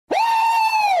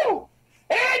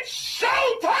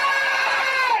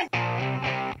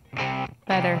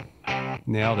Better.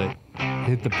 Nailed it.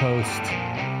 Hit the post.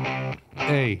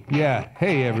 Hey, yeah.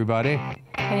 Hey, everybody.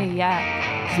 Hey,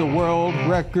 yeah. It's the World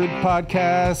Record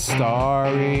Podcast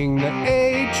starring the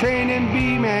A Train and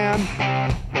B Man.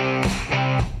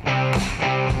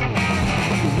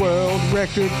 The World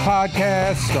Record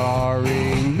Podcast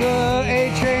starring the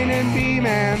A Train and B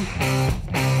Man.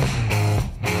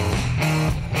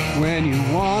 When you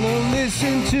want to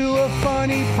listen to a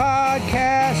funny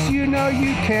podcast, you know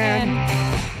you can.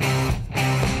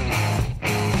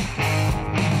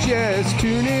 Just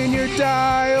tune in your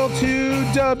dial to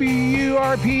WRP.com,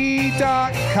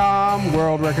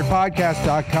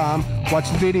 worldrecordpodcast.com. Watch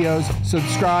the videos,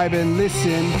 subscribe and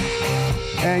listen,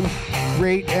 and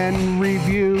rate and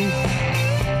review.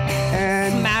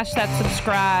 And smash that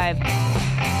subscribe.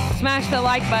 Smash the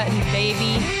like button,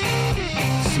 baby.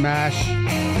 Smash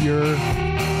your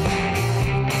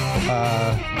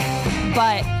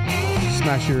butt.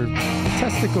 Smash your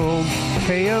testicles.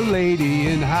 Pay a lady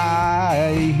in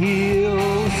high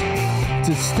heels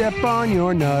to step on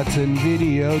your nuts and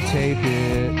videotape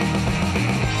it.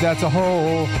 That's a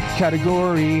whole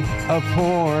category of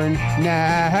porn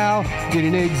now.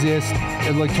 Didn't exist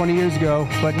like 20 years ago,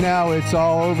 but now it's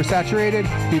all oversaturated.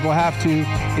 People have to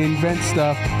invent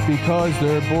stuff because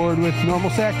they're bored with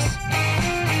normal sex.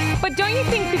 But don't you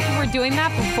think people were doing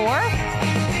that before?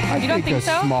 You don't think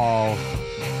so? Small...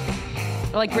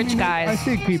 Like rich guys. I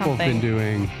think people have been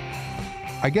doing,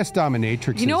 I guess,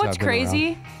 dominatrixes. You know what's have been crazy?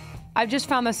 around. I've just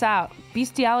found this out.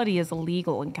 Bestiality is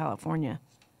illegal in California.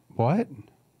 What?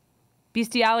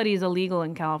 Bestiality is illegal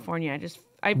in California.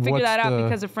 I figured that out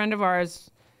because a friend of ours,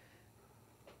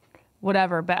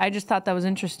 whatever, but I just thought that was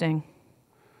interesting.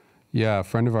 Yeah, a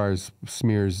friend of ours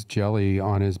smears jelly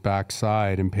on his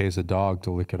backside and pays a dog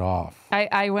to lick it off.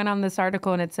 I went on this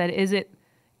article and it said,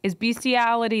 is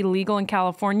bestiality legal in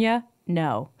California?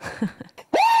 No.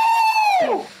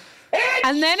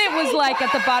 And then it was like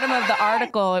at the bottom of the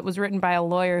article, it was written by a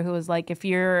lawyer who was like, if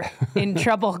you're in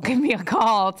trouble, give me a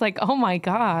call. It's like, oh my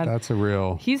God. That's a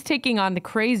real... He's taking on the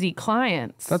crazy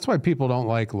clients. That's why people don't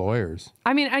like lawyers.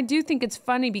 I mean, I do think it's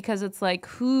funny because it's like,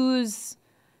 who's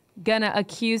gonna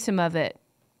accuse him of it?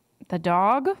 The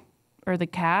dog or the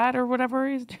cat or whatever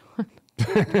he's doing?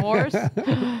 The horse?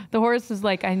 The horse is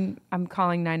like, I'm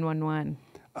calling 911.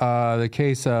 The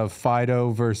case of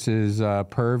Fido versus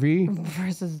Pervy.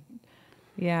 Versus,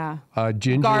 yeah.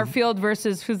 Ginger. Garfield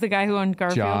versus, who's the guy who owned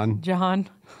Garfield? John.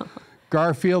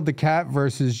 Garfield the cat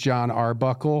versus John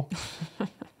Arbuckle.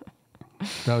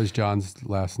 That was John's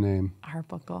last name.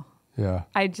 Arbuckle. Yeah.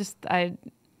 I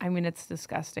mean, it's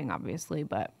disgusting, obviously,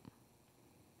 but.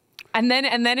 And then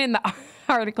in the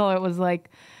article, it was like,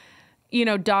 you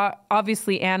know,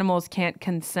 obviously animals can't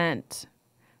consent.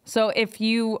 So if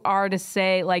you are to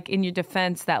say, like, in your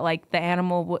defense that, like, the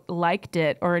animal liked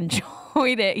it or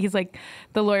enjoyed it, he's like,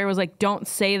 the lawyer was like, don't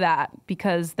say that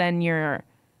because then you're,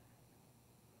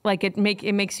 like, it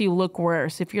makes you look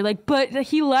worse. If you're like, but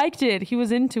he liked it, he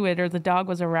was into it, or the dog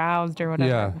was aroused or whatever.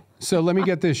 Yeah. So let me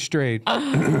get this straight.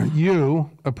 You,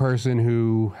 a person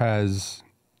who has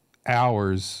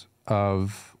hours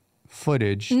of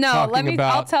footage. No,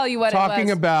 I'll tell you what it was.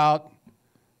 Talking about...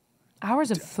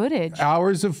 Hours of footage.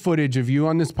 Hours of footage of you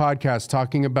on this podcast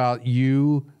talking about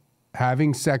you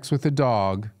having sex with a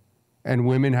dog and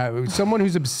women someone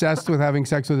who's obsessed with having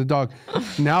sex with a dog.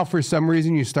 Now, for some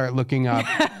reason, you start looking up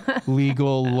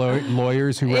legal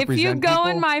lawyers who represent people. If you go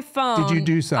in my phone, did you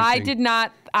do something? I did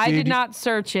not. I did not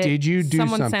search it. Did you do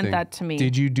something? Someone sent that to me.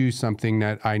 Did you do something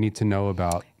that I need to know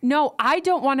about? No, I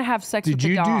don't want to have sex with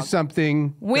the dog. Did you do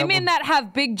something? Women that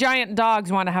have big giant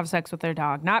dogs want to have sex with their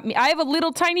dog, not me. I have a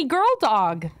little tiny girl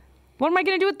dog. What am I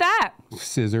going to do with that?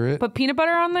 Scissor it. Put peanut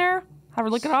butter on there? Have her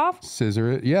lick it off?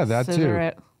 Scissor it. Yeah, that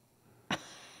Scissor too. It.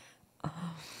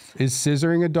 Is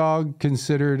scissoring a dog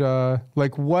considered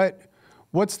like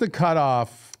what's the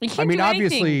cutoff? I mean,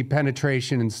 obviously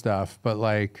penetration and stuff, but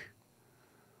like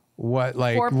what,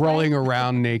 like foreplay? Rolling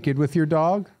around naked with your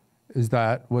dog?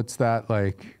 What's that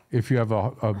like if you have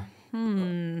a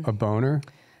boner?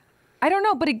 I don't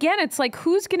know, but again, it's like,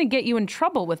 who's going to get you in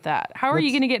trouble with that? How are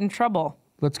you going to get in trouble?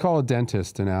 Let's call a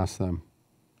dentist and ask them.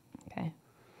 Okay.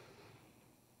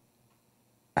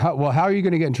 How are you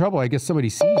going to get in trouble? I guess somebody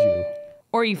sees you.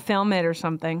 Or you film it or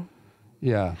something.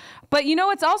 Yeah. But you know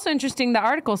what's also interesting? The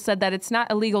article said that it's not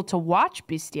illegal to watch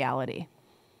bestiality.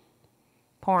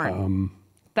 Porn.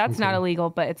 That's not illegal,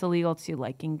 but it's illegal to,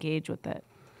 like, engage with it.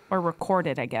 Or record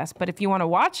it, I guess. But if you want to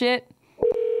watch it,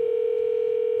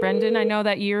 Brendan, I know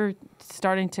that you're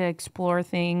starting to explore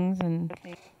things and...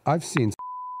 I've seen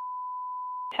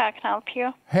How can I help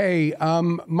you? Hey,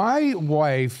 my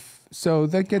wife. So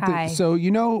that get Hi. the, so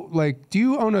you know, like, do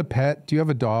you own a pet? Do you have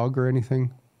a dog or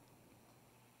anything?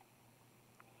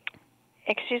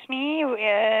 Excuse me,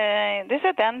 this is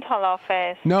a dental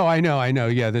office. No, I know.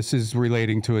 Yeah, this is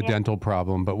relating to a dental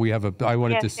problem, but we have a. I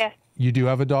wanted Yes, to. yes. You do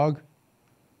have a dog?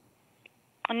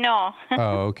 No.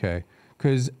 Oh, okay.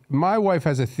 Because my wife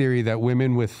has a theory that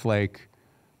women with like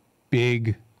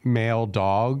big male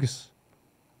dogs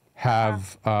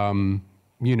have,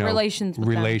 you know, Relations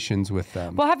with them.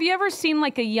 them. Well, have you ever seen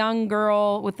like a young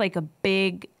girl with like a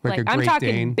big, Like a I'm Great talking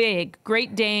Dane? big,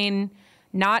 Great Dane,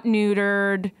 not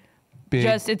neutered. Big.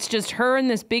 It's just her and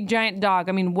this big giant dog.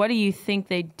 I mean, what do you think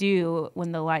they do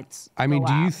when the lights I mean, go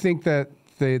do you out? think that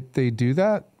they do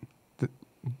that?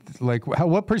 Like,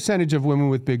 what percentage of women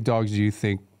with big dogs do you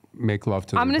think make love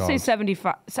to their I'm going to say dogs?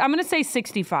 75. I'm going to say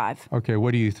 65. Okay,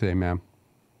 what do you say, ma'am?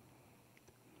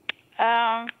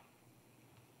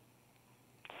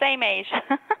 Same age.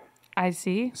 I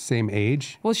see. Same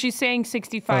age? Well, she's saying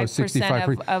 65% Oh,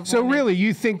 65%. of So women. really,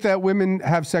 you think that women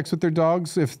have sex with their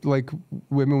dogs if, like,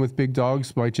 women with big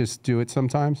dogs might just do it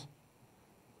sometimes?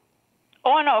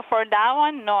 Oh, no, for that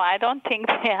one, no, I don't think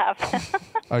they have.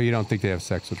 Oh, you don't think they have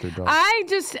sex with their dogs? I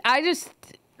just,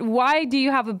 why do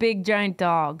you have a big giant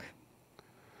dog?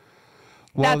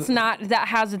 Well, that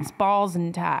has its balls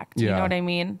intact. You Yeah. know what I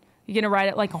mean? You're going to ride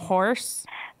it like a horse?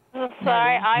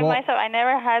 Sorry, I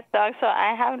never had dogs, so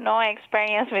I have no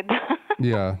experience with them.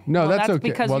 Yeah. No, Well, that's okay.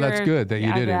 because Well, that's you're- good that you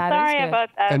yeah, didn't. that is Sorry good. about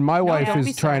that. And my wife don't be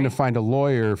is trying to sorry. find a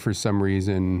lawyer for some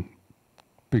reason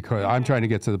because I'm trying to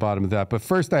get to the bottom of that. But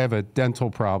first, I have a dental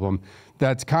problem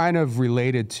that's kind of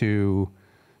related to.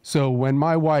 So when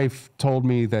my wife told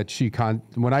me that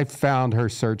when I found her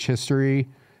search history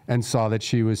and saw that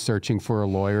she was searching for a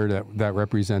lawyer that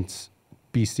represents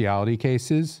bestiality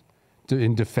cases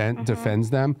defends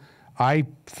them, I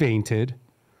fainted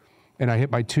and I hit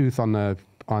my tooth on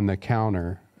the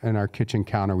counter in our kitchen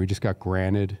counter. We just got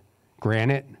granite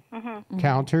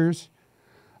counters.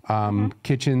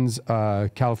 Kitchens,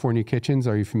 California Kitchens.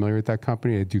 Are you familiar with that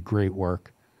company? They do great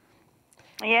work.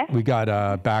 Yes. We got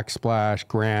backsplash,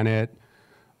 granite.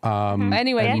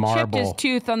 Anyway, and he chipped his marble.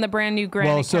 tooth on the brand new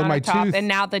granite Well, so my countertop, tooth- and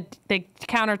now the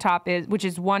countertop which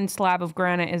is one slab of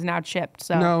granite, is now chipped.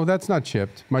 So No, that's not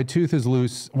chipped. My tooth is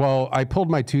loose. Well, I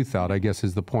pulled my tooth out, I guess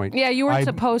is the point. Yeah, you weren't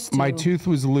supposed to. My tooth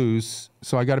was loose,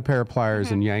 so I got a pair of pliers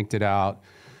and yanked it out.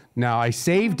 Now, I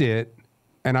saved it,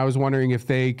 and I was wondering if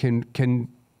they can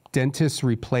dentists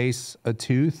replace a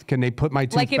tooth? Can they put my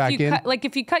tooth back in?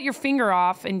 If you cut your finger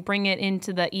off and bring it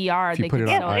into the ER, you they put can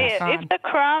it on sew ice. it on. If the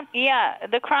crown,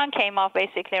 the crown came off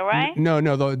basically, right? No,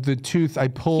 the tooth, I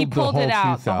pulled, He pulled the whole it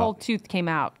out. tooth The out. whole tooth came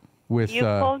out. With, You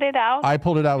pulled it out? I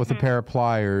pulled it out with a pair of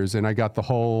pliers, and I got the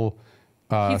whole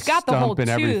He's got the whole stump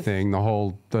and tooth. everything.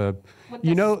 With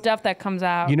the stuff that comes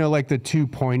out. You know, like the two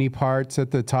pointy parts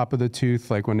at the top of the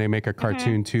tooth, like when they make a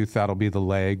cartoon tooth, that'll be the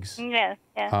legs. Yes,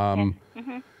 yes.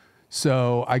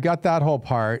 So I got that whole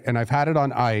part, and I've had it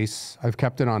on ice. I've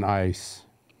kept it on ice.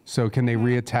 So can they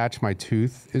reattach my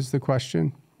tooth? Is the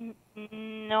question?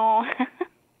 No.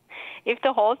 If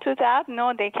the whole tooth out,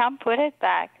 no, they can't put it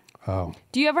back. Oh.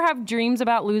 Do you ever have dreams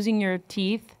about losing your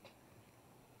teeth,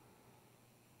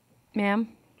 ma'am?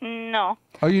 No.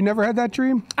 Oh, you never had that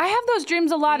dream? I have those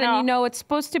dreams a lot, No. and it's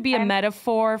supposed to be a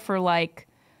metaphor for like,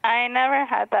 I never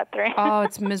had that dream. oh,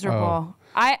 it's miserable.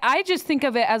 I just think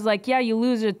of it as like, yeah, you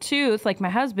lose a tooth, like my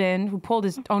husband who pulled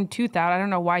his own tooth out. I don't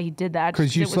know why he did that.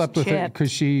 Because you it was slept with it. chipped. Because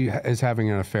she is having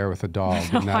an affair with a dog,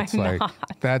 and that's I'm like not.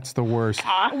 that's the worst.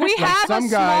 We have a some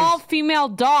small guys- female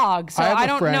dog, so I have I a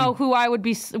don't friend-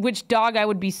 know which dog I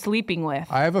would be sleeping with.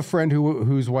 I have a friend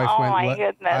whose wife Oh went. my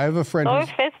goodness. I have a friend So who's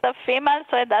if it's a female,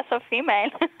 so that's a female.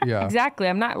 yeah. Exactly.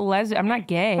 I'm not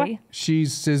gay.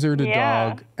 She's scissored a Yeah.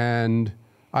 dog, and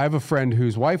I have a friend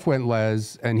whose wife went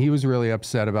les, and he was really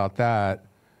upset about that.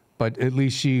 But at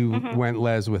least she went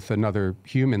les with another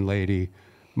human lady.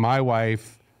 My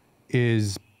wife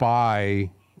is bi,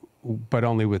 but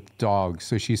only with dogs.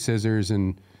 So she scissors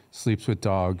and sleeps with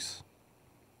dogs.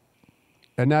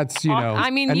 And that's, I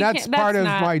mean, and you that's can't- part that's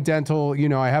of not- my dental,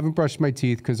 I haven't brushed my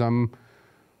teeth because I'm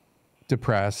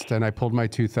depressed and I pulled my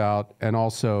tooth out. And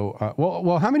also,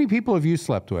 well, how many people have you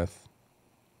slept with?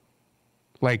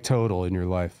 Like total in your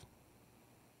life?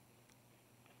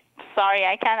 Sorry,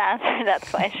 I can't answer that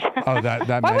question. Oh, that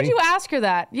Why many? would you ask her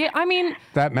that? Yeah, I mean,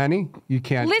 That many? You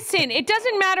can't. listen, it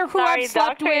doesn't matter who Sorry, I've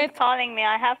slept doctor with. is calling me.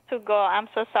 I have to go. I'm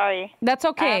so sorry. That's I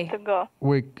okay. have to go.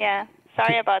 Wait, Yeah.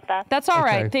 Sorry about that. That's all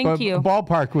right. okay. Thank But you.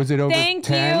 Ballpark, was it over Thank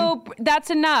 10? you. That's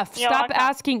enough. You're Stop welcome.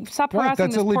 asking. Stop What? harassing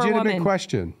That's this a poor legitimate woman.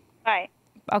 question. Right.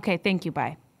 Okay. Thank you.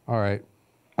 Bye. All right.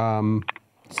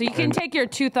 So you can take your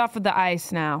tooth off of the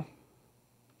ice now.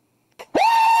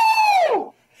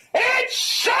 Woo!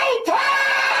 It's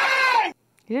showtime!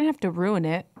 You didn't have to ruin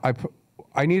it. I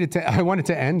wanted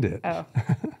to end it. Oh.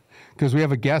 Because we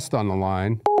have a guest on the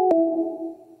line.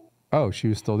 Oh, she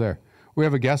was still there. We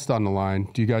have a guest on the line.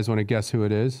 Do you guys want to guess who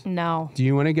it is? No. Do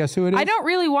you want to guess who it is? I don't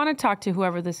really want to talk to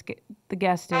whoever the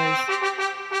guest is.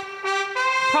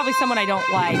 Probably someone I don't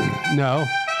like. No.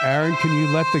 Aaron, can you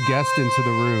let the guest into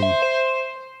the room?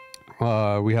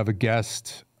 We have a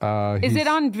guest. Is it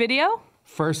on video?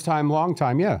 First time, long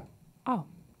time, yeah. Oh.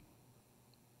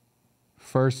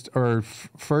 First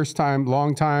time,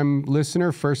 long time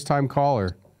listener, first time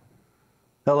caller.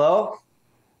 Hello?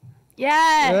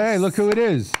 Yes. Hey, look who it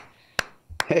is.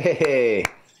 Hey.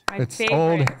 My It's favorite.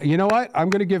 old. You know what? I'm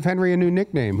going to give Henry a new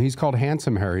nickname. He's called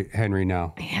Handsome Henry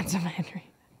now. Handsome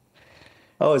Henry.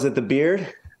 Oh, is it the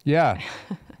beard? Yeah.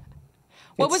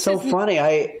 What It's so funny.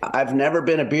 I've never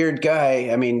been a beard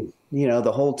guy. I mean, you know,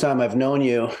 the whole time I've known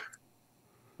you,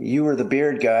 you were the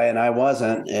beard guy and I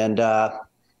wasn't. And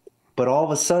but all of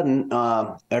a sudden,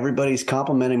 everybody's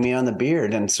complimenting me on the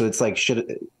beard, and so it's like,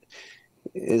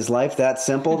 is life that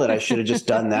simple that I should have just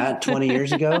done that 20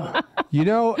 years ago? You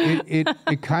know,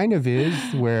 it kind of is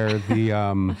where the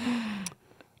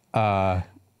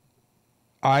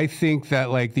I think that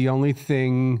like the only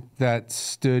thing that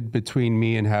stood between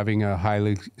me and having a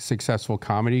highly successful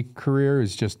comedy career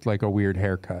is just like a weird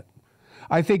haircut.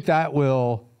 I think that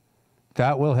will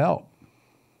help.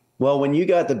 Well, when you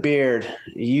got the beard,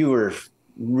 you were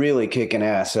really kicking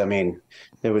ass. I mean,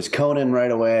 there was Conan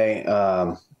right away.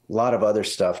 A lot of other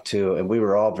stuff too, and we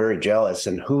were all very jealous.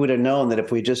 And who would have known that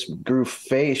if we just grew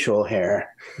facial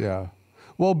hair, Yeah.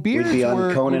 Well, beards we'd be on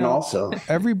were, Conan you know, also.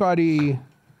 Everybody,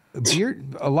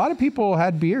 a lot of people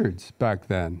had beards back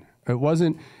then. It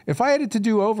wasn't, if I had it to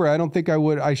do over, I don't think I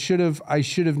would. I should have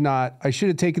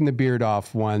taken the beard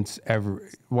off once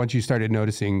you started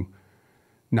noticing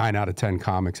 9 out of 10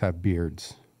 comics have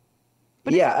beards.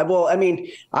 Yeah, well, I mean,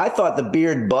 I thought the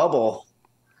beard bubble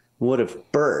would have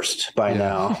burst by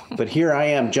now, but here I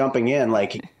am jumping in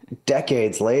like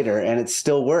decades later, and it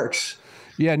still works.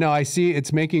 Yeah, no, I see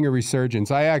it's making a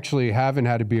resurgence. I actually haven't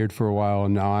had a beard for a while,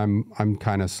 and now I'm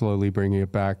kind of slowly bringing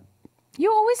it back.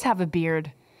 You always have a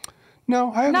beard.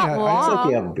 No, I haven't. Not long. It's like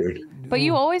you have a beard. But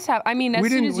you always have. I mean, as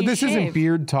soon as you This shave. isn't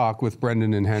beard talk with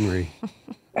Brendan and Henry.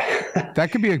 That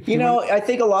could be a. You know, I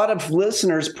think a lot of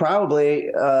listeners probably.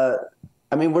 I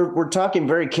mean, we're talking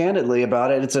very candidly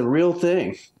about it. It's a real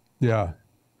thing. Yeah.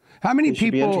 How many You should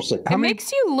be people? interested. How It many?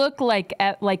 makes you look like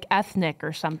ethnic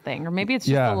or something, or maybe it's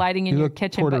just Yeah, the lighting in you your look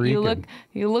kitchen. Puerto But Rican.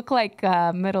 you look like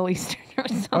Middle Eastern or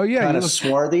something. Oh yeah, Kind you of look,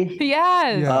 swarthy.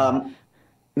 Yes. Yeah.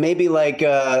 Maybe like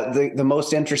the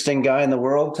most interesting guy in the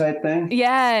world type thing.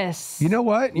 Yes. You know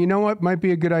what? You know what might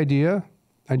be a good idea,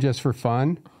 and just for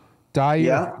fun, dye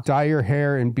your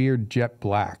hair and beard jet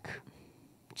black.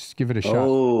 Just give it a shot.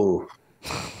 Oh,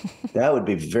 that would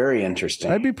be very interesting.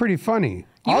 That'd be pretty funny.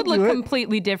 You I'll would look do it.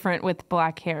 completely different with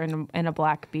black hair and a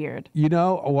black beard. You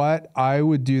know what? I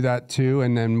would do that too,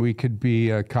 and then we could be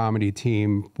a comedy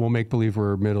team. We'll make believe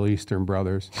we're Middle Eastern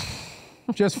brothers,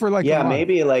 just for like a Yeah, month.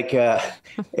 maybe like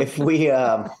if we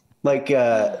like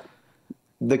the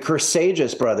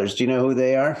Chrysages brothers. Do you know who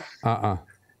they are?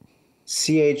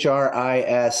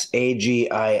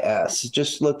 CHRISAGIS.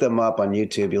 Just look them up on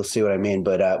YouTube. You'll see what I mean.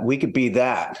 But we could be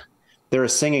that. They're a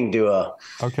singing duo.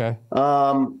 Okay.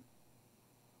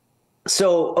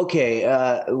 So, okay,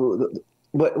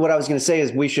 what I was going to say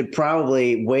is we should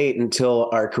probably wait until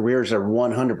our careers are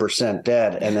 100%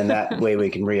 dead, and then that way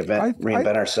we can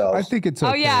reinvent ourselves. I think it's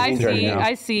okay. Oh yeah, I right see. now.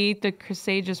 I see the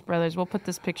Chrysages brothers. We'll put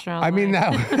this picture on. I mean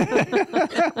that.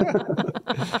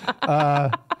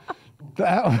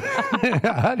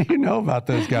 How do you know about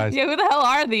those guys? Yeah, who the hell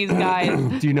are these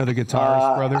guys? Do you know the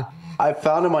guitarist brother? I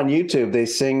found them on YouTube. They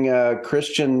sing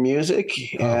Christian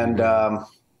music, and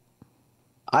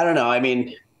I don't know. I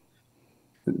mean,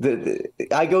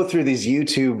 I go through these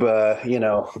YouTube,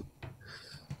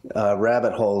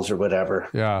 rabbit holes or whatever.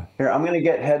 Yeah. Here, I'm going to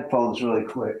get headphones really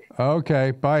quick.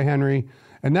 Okay. Bye, Henry.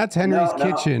 And that's Henry's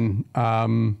No. kitchen.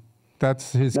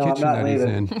 That's his No, I'm kitchen not that he's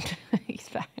leaving. in. He's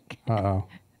back. Uh-oh.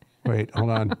 Wait, hold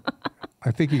on.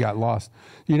 I think he got lost.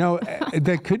 You know,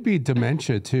 that could be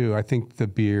dementia too. I think the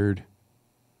beard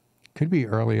could be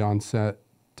early onset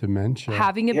dementia.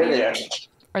 Having a Yeah, beard, yeah.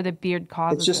 or the beard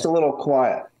causes It's just it. a little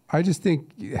quiet. I just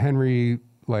think Henry,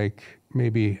 like,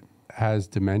 maybe has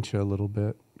dementia a little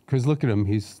bit. Because look at him.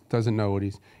 He doesn't know what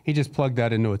he just plugged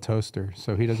that into a toaster.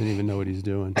 So he doesn't even know what he's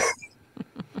doing.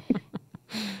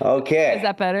 Okay. Is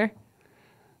that better?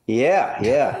 Yeah.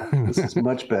 This is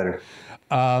much better.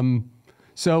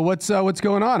 So what's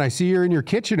going on? I see you're in your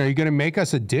kitchen. Are you going to make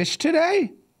us a dish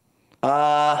today?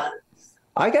 I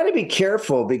got to be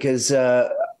careful because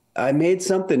I made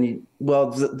something.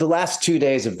 Well, the last 2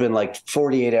 days have been like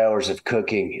 48 hours of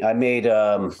cooking. I made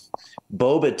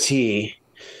boba tea.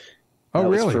 Oh,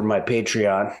 really? Was for my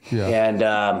Patreon. Yeah. And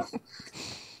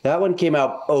that one came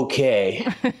out okay.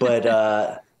 But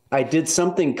I did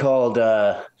something called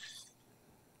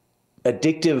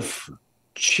Addictive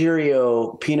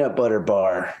Cheerio Peanut Butter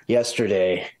Bar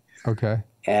yesterday. Okay.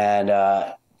 And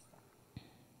I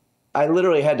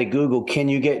literally had to Google, can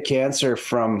you get cancer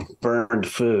from burned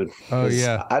food? Oh,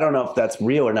 yeah. I don't know if that's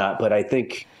real or not, but I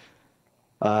think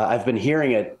I've been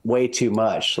hearing it way too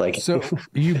much. Like, So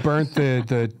you burnt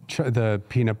the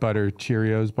peanut butter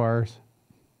Cheerios bars?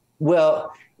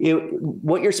 well,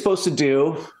 what you're supposed to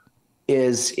do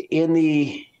is in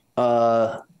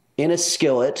a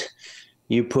skillet,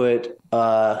 you put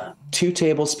 2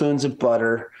 tablespoons of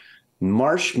butter,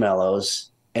 marshmallows,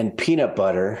 and peanut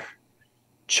butter,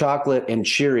 chocolate, and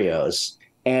Cheerios.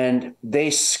 And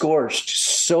they scorched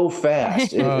so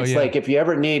fast. It's like if you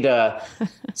ever need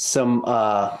some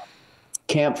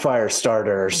campfire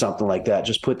starter or something like that,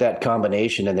 just put that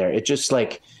combination in there. It just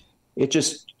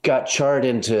got charred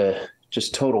into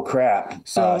just total crap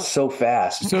so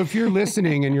fast. So if you're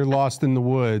listening and you're lost in the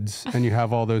woods and you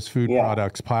have all those food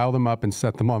products, pile them up and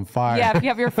set them on fire. Yeah, if you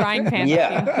have your frying pan.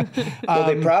 Yeah. So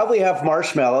they probably have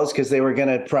marshmallows because they were going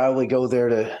to probably go there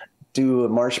to do a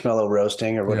marshmallow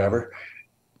roasting or whatever. Yeah.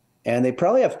 And they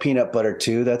probably have peanut butter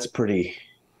too. That's a pretty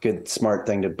good, smart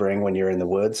thing to bring when you're in the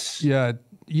woods. Yeah.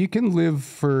 You can live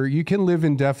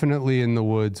indefinitely in the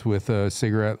woods with a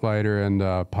cigarette lighter and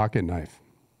a pocket knife.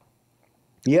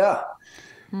 Yeah.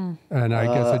 And I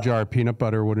guess a jar of peanut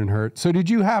butter wouldn't hurt. So did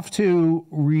you have to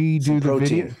redo the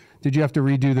video? Did you have to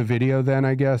redo the video then,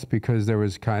 I guess, because there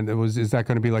was is that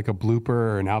going to be like a blooper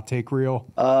or an outtake reel?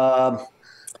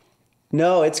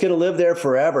 No, it's going to live there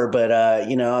forever. But,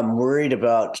 I'm worried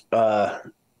about,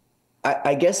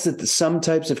 I guess that some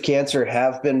types of cancer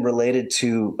have been related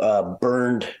to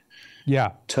burned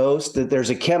toast. That there's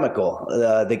a chemical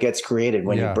that gets created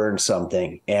when you burn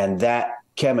something. And that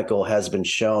chemical has been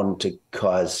shown to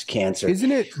cause cancer.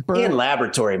 Isn't it in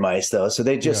laboratory mice though? So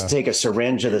they just take a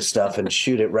syringe of the stuff and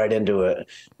shoot it right into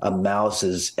a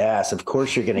mouse's ass. Of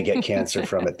course you're going to get cancer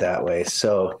from it that way.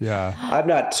 So I'm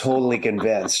not totally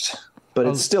convinced, but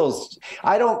it's still,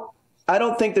 I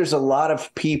don't think there's a lot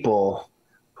of people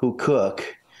who cook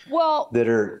that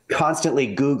are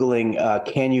constantly Googling,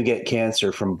 can you get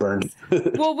cancer from burned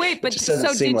food? Well, wait, but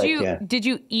so did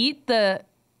you eat the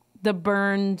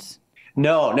burned?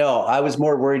 No, I was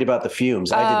more worried about the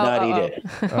fumes. I did not eat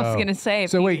it. I was going to say.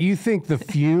 So wait, you think the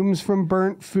fumes from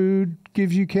burnt food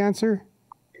gives you cancer?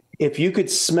 If you could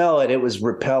smell it, it was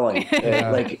repelling.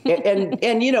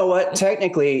 And you know what?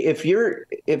 Technically, if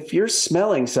you're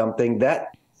smelling something,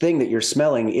 that thing that you're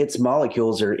smelling, its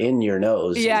molecules are in your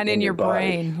nose. Yeah, and in your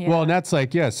brain. Yeah. Well, that's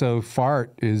so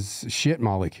fart is shit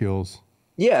molecules.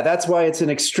 Yeah, that's why it's an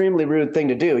extremely rude thing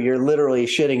to do. You're literally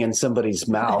shitting in somebody's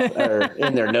mouth or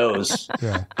in their nose,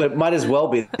 but might as well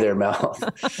be their mouth.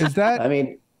 Is that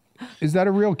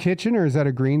a real kitchen or is that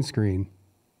a green screen?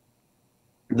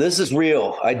 This is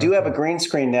real. I do have a green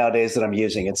screen nowadays that I'm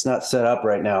using. It's not set up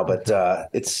right now, but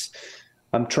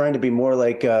I'm trying to be more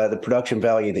like the production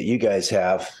value that you guys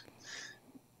have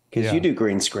because you do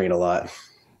green screen a lot.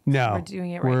 No, we're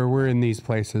doing it right. We're in these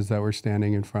places that we're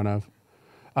standing in front of.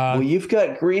 Well, you've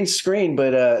got green screen,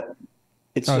 but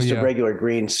it's just a regular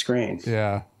green screen.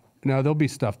 Yeah. No, there'll be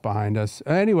stuff behind us.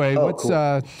 Anyway,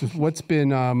 what's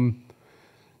been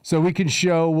so we can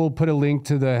we'll put a link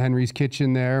to the Henry's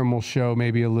Kitchen there and we'll show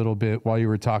maybe a little bit while you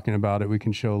were talking about it. We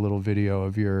can show a little video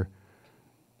of your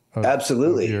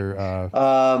absolutely. Of your,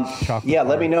 yeah,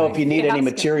 let me know if you need any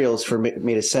materials for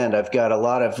me to send. I've got a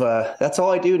lot of that's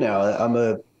all I do now.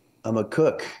 I'm a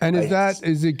cook. And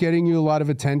is it getting you a lot of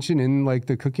attention in like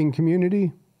the cooking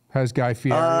community? Has Guy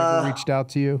Fieri ever reached out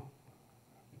to you?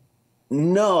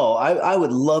 No, I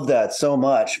would love that so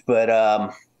much, but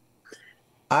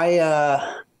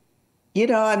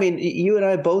you and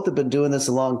I both have been doing this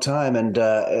a long time, and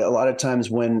a lot of times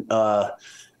when by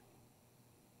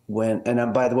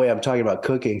the way, I'm talking about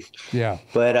cooking. Yeah.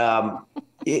 But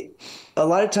a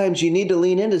lot of times you need to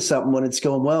lean into something when it's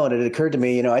going well. And it occurred to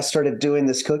me, I started doing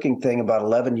this cooking thing about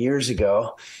 11 years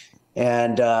ago,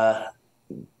 and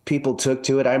people took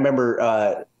to it. I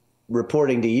remember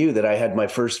reporting to you that I had my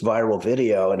first viral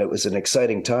video, and it was an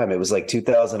exciting time. It was like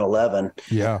 2011.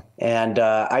 Yeah. And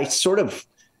I sort of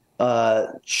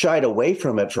shied away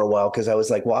from it for a while because I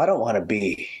was like, well, I don't want to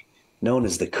be known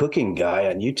as the cooking guy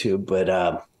on YouTube, but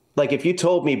like if you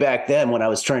told me back then when I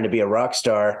was trying to be a rock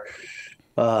star,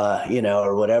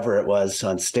 or whatever it was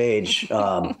on stage,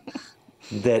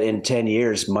 that in 10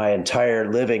 years, my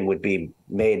entire living would be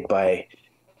made by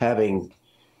having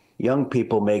young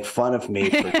people make fun of me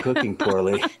for cooking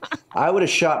poorly, I would have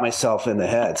shot myself in the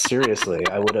head. Seriously,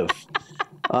 I would have.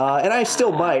 And I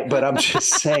still might, but I'm just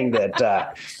saying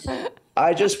that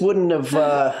I just wouldn't have,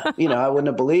 I wouldn't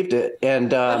have believed it. And,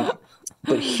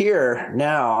 but here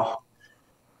now,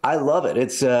 I love it.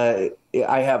 It's, I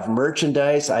have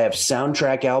merchandise. I have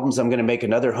soundtrack albums. I'm going to make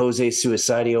another Jose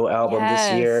Suicidio album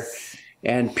this year.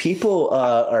 And people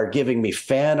are giving me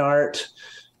fan art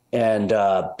and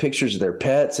pictures of their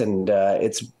pets. And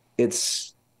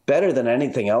it's better than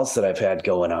anything else that I've had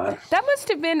going on. That must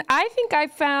have been, I think I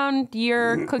found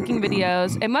your cooking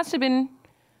videos. It must have been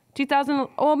 2000,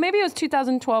 well, maybe it was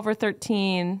 2012 or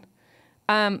 13.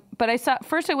 But I saw,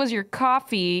 first it was your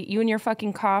coffee, you and your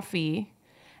fucking coffee.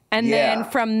 And then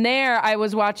from there, I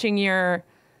was watching your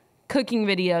cooking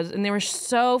videos, and they were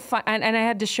so fun. And I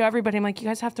had to show everybody. I'm like, you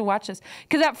guys have to watch this,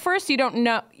 because at first you don't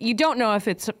know if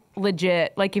it's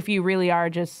legit. Like if you really are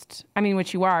just, I mean,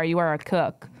 which you are a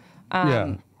cook.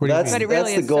 Yeah, but it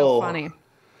really is so funny.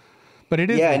 But it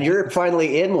is. Yeah, and you're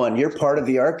finally in one. You're part of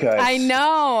the archives. I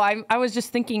know. I was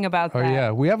just thinking about that. Oh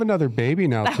yeah, we have another baby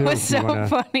now too. That was so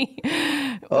funny.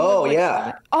 Oh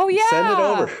yeah. Oh yeah. Send it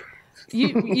over.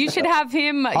 You should have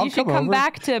him. You should come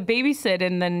back to babysit,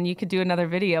 and then you could do another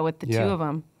video with the two of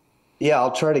them. Yeah,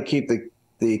 I'll try to keep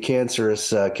the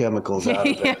cancerous chemicals out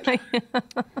of it.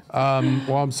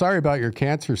 Well, I'm sorry about your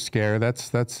cancer scare.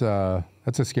 That's a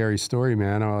scary story,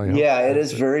 man. It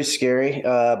is very scary.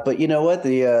 But you know what?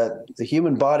 The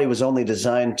human body was only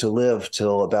designed to live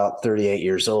till about 38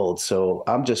 years old. So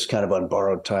I'm just kind of on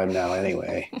borrowed time now,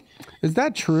 anyway. Is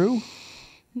that true?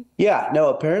 Yeah, no,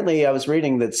 apparently I was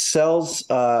reading that cells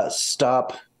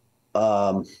stop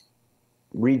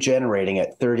regenerating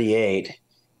at 38,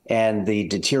 and the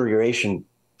deterioration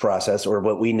process, or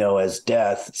what we know as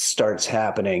death, starts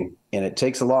happening. And it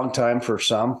takes a long time for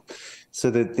some, so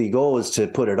that the goal is to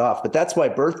put it off. But that's why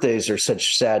birthdays are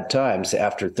such sad times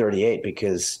after 38,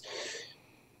 because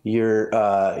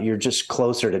you're just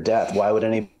closer to death. Why would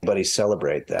anybody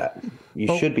celebrate that?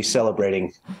 You should be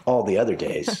celebrating all the other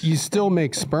days. You still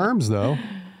make sperms, though,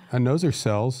 and those are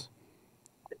cells.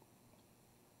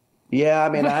 Yeah, I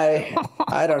mean,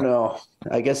 I don't know.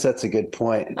 I guess that's a good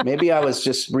point. Maybe I was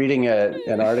just reading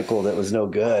an article that was no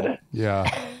good. Yeah.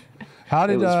 How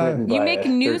did you make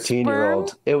new sperm?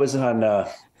 It was on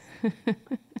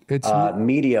it's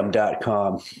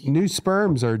medium.com. New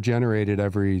sperms are generated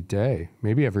every day,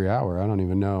 maybe every hour. I don't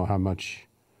even know how much.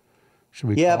 Should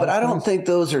we? Yeah, but I don't think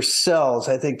those are cells.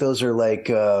 I think those are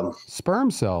like sperm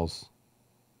cells.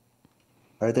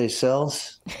 Are they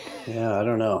cells? Yeah, I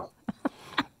don't know.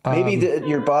 Maybe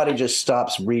your body just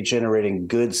stops regenerating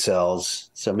good cells.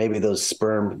 So maybe those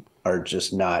sperm are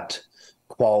just not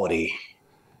quality.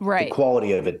 Right. The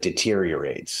quality of it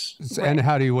deteriorates. And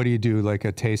what do you do? Like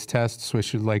a taste test? So we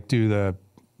should do the,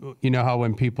 you know how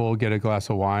when people get a glass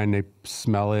of wine, they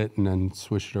smell it and then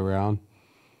swish it around?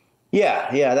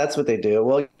 Yeah, that's what they do.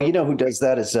 Well, you know who does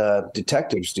that is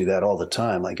detectives do that all the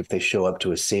time. Like if they show up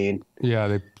to a scene.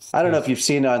 Yeah. I don't know if you've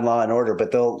seen on Law and Order,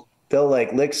 but they'll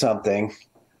like lick something.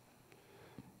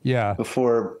 Yeah.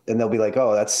 And they'll be like,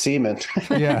 "Oh, that's semen."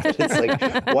 Yeah. It's like,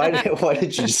 why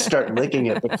did you just start licking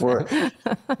it before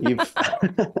you've?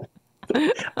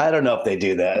 I don't know if they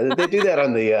do that. They do that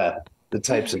on the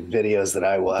types of videos that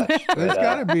I watch. There's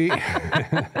got to be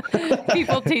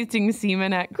people tasting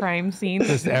semen at crime scenes.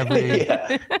 Just every.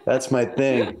 Yeah, that's my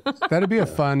thing. That'd be a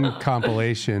fun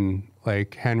compilation,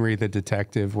 like Henry the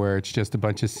Detective, where it's just a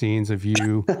bunch of scenes of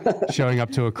you showing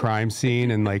up to a crime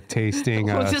scene and like tasting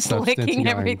just licking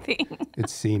everything.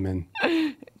 It's semen.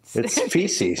 It's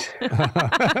feces. Like,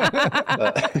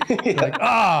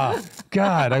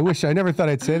 God, I never thought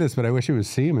I'd say this, but I wish it was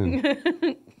semen.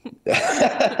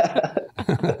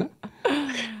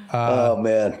 Oh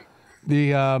man.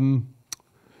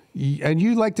 And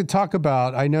you like to talk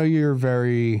about, I know you're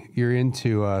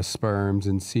into sperms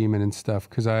and semen and stuff,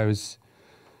 because I was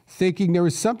thinking there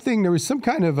was some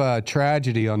kind of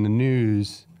tragedy on the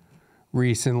news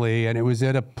recently, and it was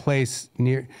at a place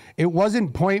near, it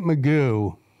wasn't Point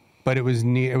Magoo, but it was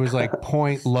like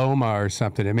Point Loma or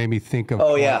something. It made me think of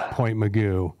Point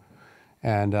Magoo.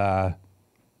 And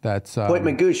that's Point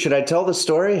Magoo. Should I tell the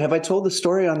story? Have I told the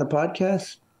story on the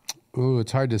podcast? Ooh,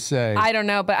 it's hard to say. I don't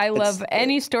know, but I love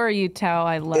any story you tell.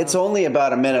 I love. It's only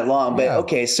about a minute long, but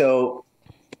okay. So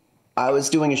I was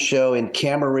doing a show in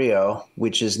Camarillo,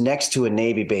 which is next to a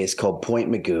Navy base called Point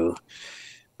Magoo.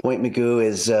 Point Magoo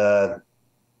is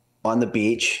on the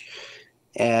beach.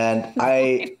 And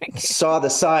I saw the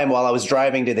sign while I was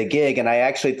driving to the gig, and I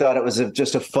actually thought it was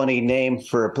just a funny name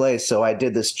for a place. So I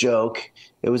did this joke.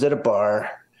 It was at a bar,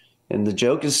 and the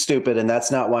joke is stupid, and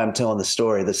that's not why I'm telling the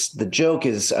story. The joke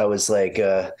is I was like,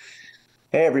 hey,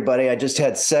 everybody, I just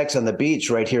had sex on the beach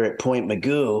right here at Point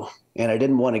Magoo, and I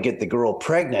didn't want to get the girl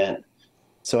pregnant.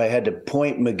 So I had to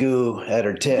point Magoo at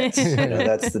her tits.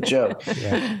 That's the joke.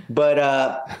 Yeah.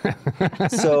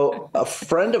 But so a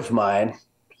friend of mine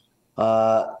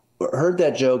heard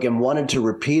that joke and wanted to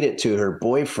repeat it to her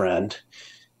boyfriend,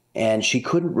 and she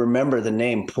couldn't remember the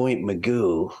name Point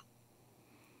Magoo.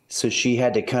 So she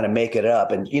had to kind of make it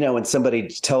up. And, when somebody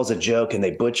tells a joke and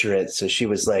they butcher it. So she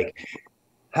was like,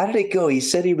 how did it go? He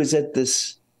said he was at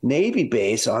this Navy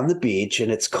base on the beach,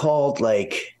 and it's called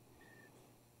like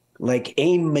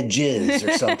aim majiz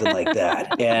or something like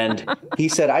that. And he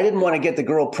said, I didn't want to get the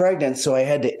girl pregnant, so I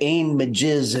had to aim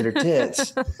majiz at her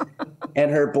tits.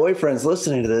 And her boyfriend's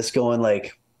listening to this going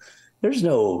like, there's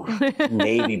no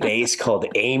Navy base called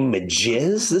aim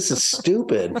majiz. This is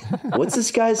stupid. What's this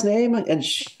guy's name? And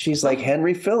she's like,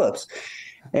 Henry Phillips.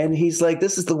 And he's like,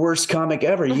 this is the worst comic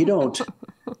ever. You don't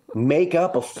make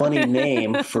up a funny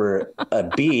name for a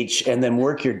beach and then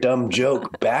work your dumb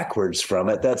joke backwards from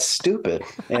it. That's stupid.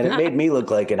 And it made me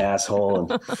look like an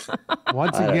asshole. And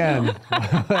once again,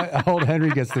 old Henry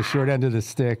gets the short end of the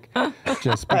stick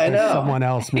just because someone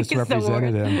else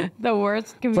misrepresented him. The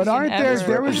worst comedian But aren't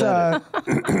there was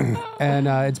and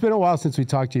it's been a while since we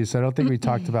talked to you, so I don't think we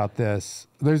talked about this.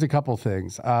 There's a couple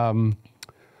things.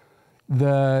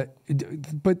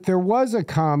 But there was a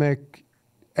comic,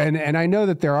 and I know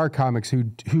that there are comics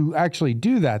who actually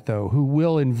do that though, who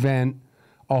will invent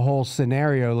a whole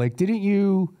scenario. Like,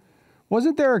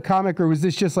 wasn't there a comic, or was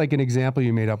this just like an example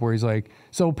you made up where he's like,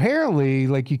 so apparently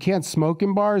like you can't smoke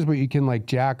in bars, but you can like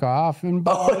jack off in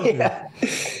bars? Oh yeah.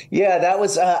 Yeah, that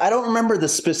was, I don't remember the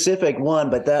specific one,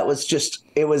 but that was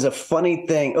it was a funny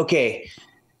thing. Okay.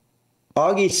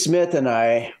 Augie Smith and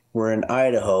I were in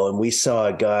Idaho, and we saw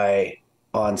a guy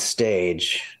on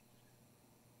stage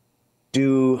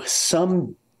do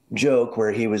some joke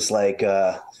where he was like,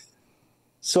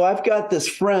 so I've got this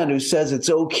friend who says it's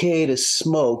okay to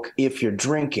smoke if you're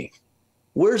drinking.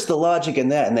 Where's the logic in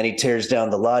that? And then he tears down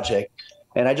the logic.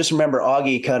 And I just remember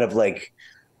Augie kind of like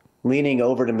leaning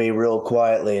over to me real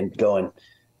quietly and going,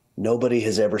 nobody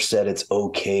has ever said it's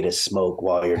okay to smoke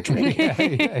while you're drinking.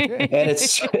 And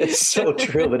it's so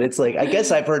true. But it's like, I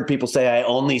guess I've heard people say I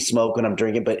only smoke when I'm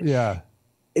drinking. But yeah.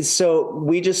 So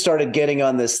we just started getting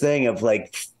on this thing of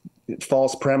like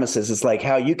false premises. It's like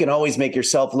how you can always make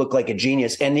yourself look like a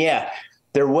genius. And yeah,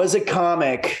 there was a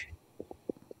comic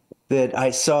that I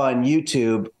saw on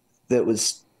YouTube that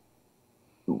was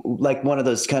like one of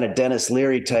those kind of Dennis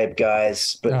Leary type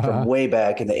guys, but from way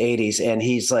back in the 80s. And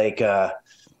he's like,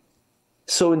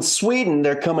 so in Sweden,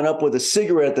 they're coming up with a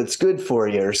cigarette that's good for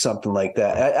you or something like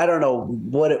that. I don't know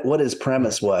what his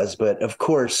premise was, but of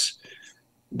course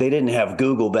they didn't have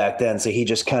Google back then. So he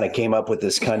just kind of came up with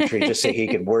this country just so he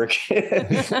could work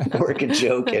a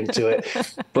joke into it.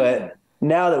 But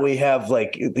now that we have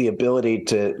like the ability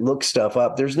to look stuff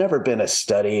up, there's never been a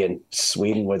study in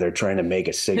Sweden where they're trying to make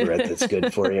a cigarette that's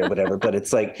good for you or whatever. But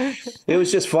it's like, it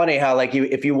was just funny how like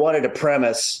if you wanted a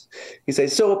premise, you say,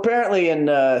 so apparently in,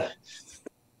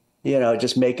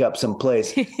 just make up some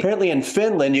place. Apparently in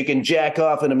Finland, you can jack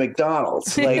off in a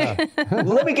McDonald's. Like,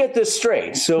 let me get this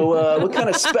straight. So what kind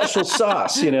of special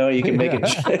sauce, you can make a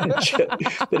joke.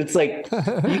 But it's like,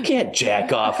 you can't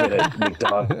jack off at a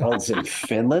McDonald's in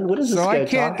Finland. What is this guy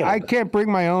talking about? I can't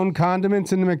bring my own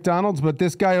condiments into McDonald's, but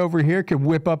this guy over here can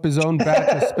whip up his own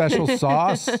batch of special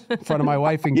sauce in front of my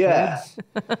wife and kids.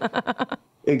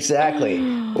 Exactly.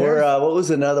 Or what was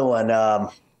another one?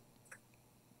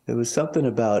 It was something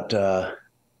about, apparently,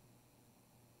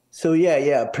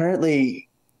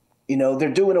 they're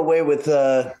doing away with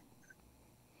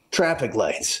traffic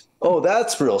lights. Oh,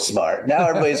 that's real smart. Now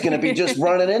everybody's going to be just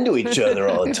running into each other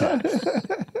all the time.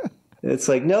 It's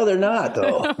like, no, they're not,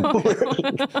 though.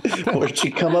 Where'd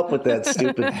you come up with that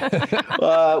stupid?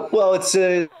 Well, it's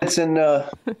in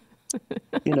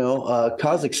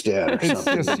Kazakhstan or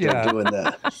something. Doing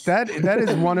that. That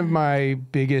is one of my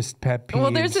biggest pet peeves.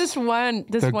 Well, there's this one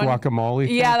guacamole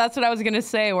thing. Yeah, that's what I was gonna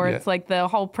say. Where it's like the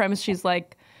whole premise. She's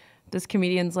like, this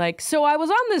comedian's like, so I was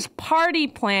on this party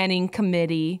planning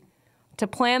committee to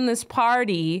plan this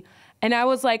party, and I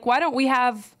was like, why don't we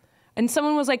have? And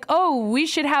someone was like, oh, we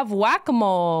should have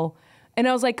whack-a-mole. And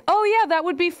I was like, oh, yeah, that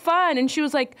would be fun. And she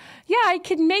was like, yeah, I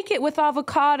could make it with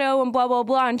avocado and blah, blah,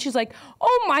 blah. And she's like,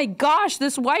 oh, my gosh,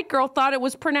 this white girl thought it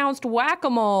was pronounced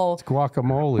whack-a-mole. It's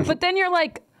guacamole. But then you're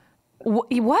like,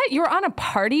 What? You're on a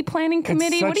party planning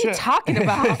committee? What are you talking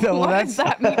about? Well, what does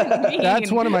that mean?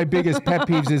 That's one of my biggest pet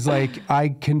peeves is like, I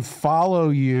can follow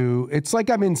you. It's like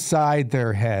I'm inside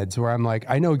their heads where I'm like,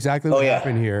 I know exactly what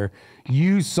happened here.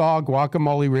 You saw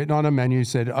guacamole written on a menu,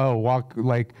 said,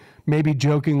 like maybe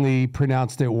jokingly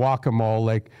pronounced it guacamole,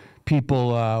 like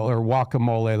people, or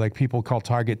guacamole, like people call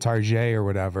Target Target or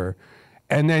whatever.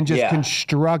 And then just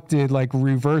constructed, like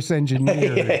reverse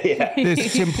engineered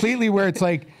this completely where it's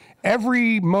like,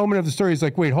 every moment of the story is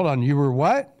like, wait, hold on. You were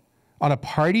what? On a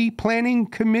party planning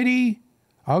committee?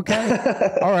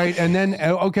 Okay. All right. And then,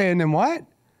 okay. And then what?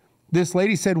 This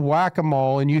lady said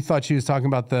whack-a-mole and you thought she was talking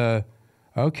about the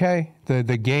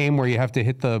game where you have to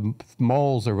hit the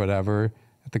moles or whatever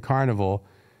at the carnival.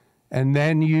 And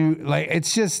then you like,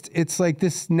 it's like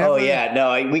this never. Oh yeah.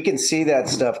 No, we can see that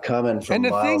stuff coming from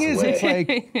miles away. And the thing is, it's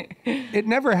like, it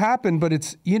never happened, but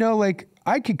it's, like,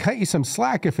 I could cut you some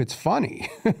slack if it's funny.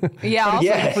 Yeah.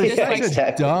 It's such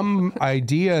a dumb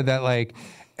idea that like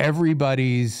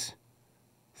everybody's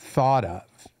thought of,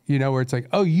 where it's like,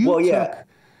 oh,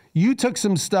 you took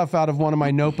some stuff out of one of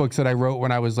my notebooks that I wrote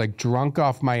when I was like drunk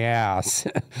off my ass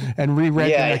and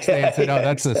reread the next day and said, oh,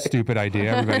 that's a stupid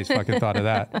idea. Everybody's fucking thought of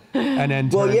that. And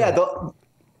then,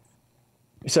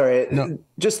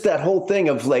 just that whole thing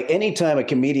of like, anytime a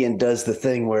comedian does the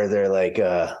thing where they're like,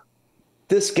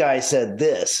 this guy said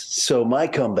this, so my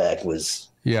comeback was,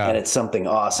 and it's something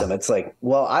awesome. It's like,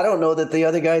 well, I don't know that the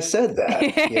other guy said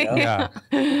that. Yeah.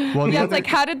 Well, it's like,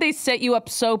 how did they set you up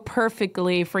so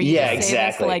perfectly for you to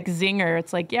say this like zinger?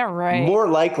 It's like, yeah, right. More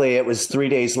likely it was 3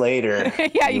 days later.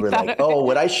 You were like, oh,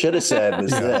 what I should have said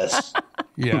was this.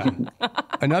 Yeah.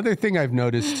 Another thing I've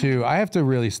noticed too, I have to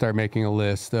really start making a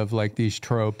list of like these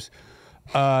tropes.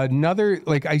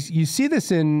 You see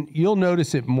this you'll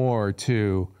notice it more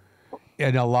too.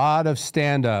 In a lot of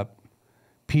stand-up,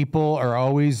 people are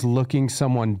always looking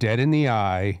someone dead in the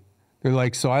eye. They're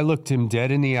like, so I looked him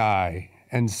dead in the eye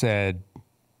and said,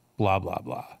 blah, blah,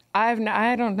 blah. I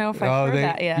don't know if I've heard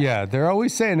that yet. Yeah, they're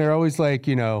always like,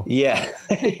 Yeah.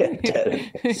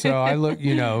 So I look,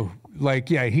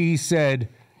 he said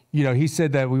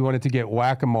that we wanted to get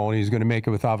whack-a-mole and he was going to make it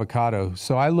with avocado.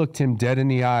 So I looked him dead in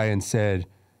the eye and said,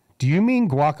 do you mean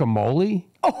guacamole?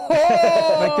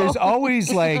 Oh! Like there's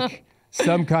always like...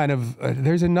 some kind of,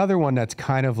 there's another one that's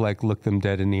kind of like look them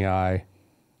dead in the eye.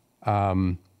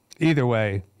 Either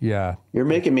way, yeah. You're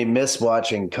making me miss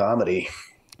watching comedy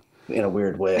in a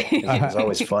weird way. It's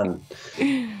always fun.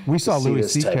 We saw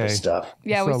Louis C.K. type of stuff.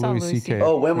 Yeah, we saw Louis C.K.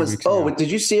 Oh, did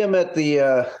you see him at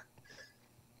the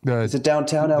is it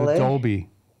downtown LA? The Dolby.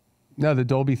 No, the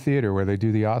Dolby Theater where they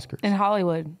do the Oscars. In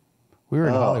Hollywood. We were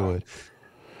in Hollywood.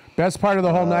 Best part of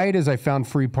the whole night is I found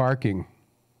free parking.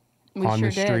 On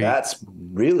the street. That's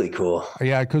really cool.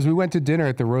 Yeah, because we went to dinner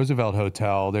at the Roosevelt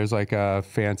Hotel. There's like a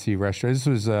fancy restaurant. This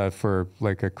was for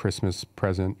like a Christmas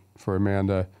present for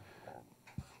Amanda.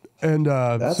 And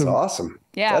that's awesome.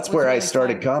 Yeah, that's where I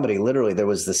started comedy. Literally, there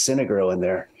was the Cinegro in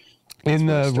there. In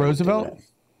the Roosevelt?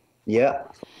 Yeah.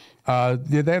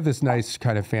 They have this nice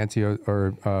kind of fancy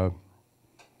or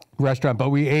restaurant, but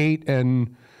we ate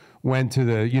and went to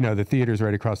the theaters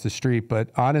right across the street. But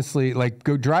honestly, like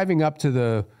driving up to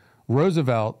the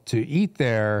Roosevelt to eat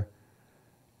there,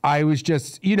 I was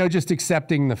just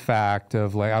accepting the fact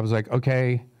of like, I was like,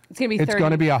 okay, it's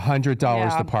going to be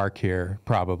 $100 to park here.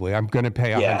 Probably. I'm going to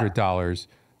pay $100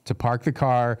 to park the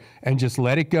car and just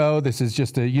let it go. This is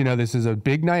just this is a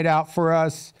big night out for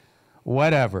us,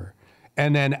 whatever.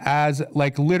 And then as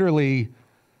like literally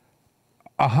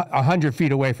 100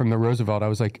 feet away from the Roosevelt, I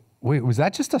was like, wait, was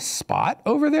that just a spot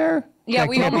over there? Yeah,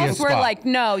 we almost were like,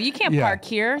 no, you can't park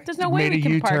here. There's no way we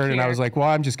can park here. Made a U-turn, and I was like, well,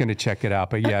 I'm just going to check it out.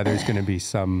 But yeah, there's going to be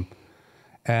some,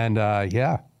 and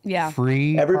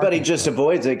free. Everybody just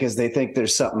avoids it because they think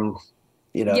there's something,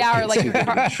 Yeah, or like your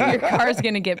car's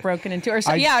going to get broken into, or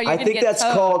something. I think that's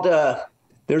called.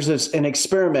 There's an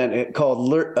experiment called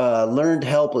learned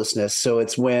helplessness. So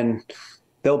it's when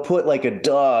they'll put like a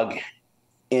dog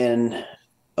in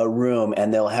a room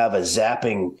and they'll have a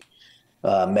zapping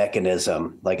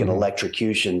mechanism, like an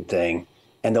electrocution thing,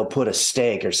 and they'll put a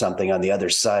steak or something on the other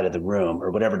side of the room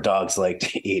or whatever dogs like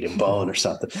to eat, a bone or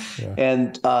something. Yeah.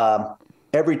 And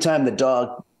every time the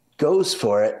dog goes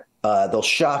for it, they'll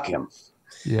shock him.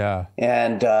 Yeah.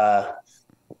 And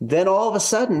then all of a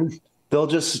sudden they'll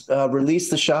just release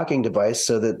the shocking device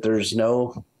so that there's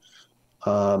no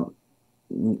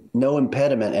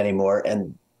impediment anymore.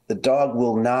 And the dog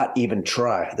will not even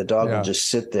try. The dog will just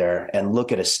sit there and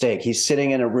look at a steak. He's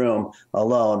sitting in a room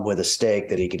alone with a steak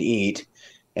that he could eat,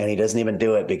 and he doesn't even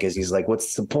do it because he's like,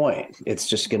 what's the point? It's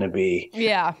just going to be,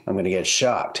 I'm going to get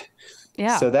shocked.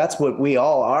 Yeah. So that's what we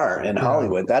all are in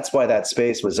Hollywood. That's why that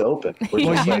space was open.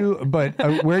 We're just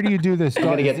like, where do you do this? I'm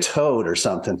going to get towed or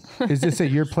something. Is this at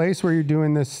your place where you're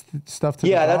doing this stuff to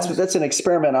Yeah, the dogs? that's an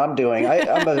experiment I'm doing.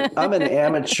 I'm an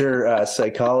amateur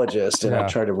psychologist, and I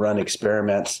try to run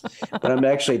experiments, but I'm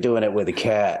actually doing it with a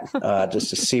cat just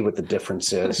to see what the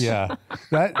difference is. Yeah,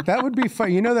 that would be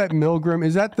fun. You know that Milgram,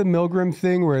 is that the Milgram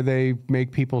thing where they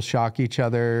make people shock each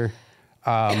other?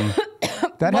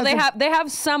 Well, they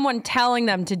have someone telling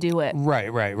them to do it. Right.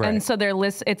 And so they're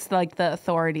it's like the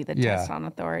authority, the test on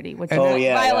authority, which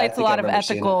yeah, violates a lot of I've never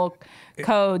ethical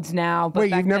codes now. But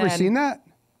Wait, you've never seen that?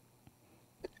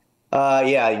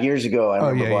 Yeah, years ago I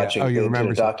remember watching. you they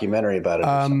remember did a documentary about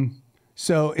it.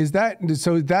 So that's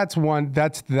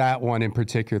that one in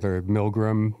particular,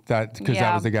 Milgram, because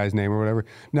that was the guy's name or whatever.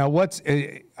 Now,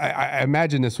 I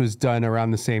imagine this was done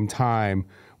around the same time,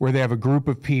 where they have a group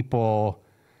of people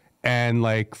and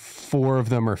like 4 of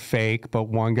them are fake, but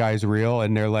one guy's real,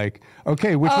 and they're like,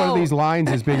 okay, which one of these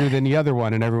lines is bigger than the other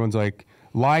one? And everyone's like,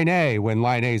 line A, when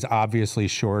line A is obviously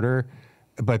shorter,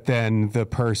 but then the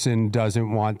person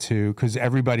doesn't want to, because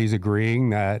everybody's agreeing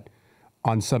that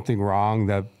on something wrong,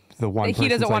 that the one he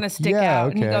doesn't want to stick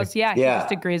out, and he goes, he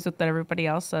just agrees with what everybody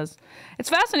else says. It's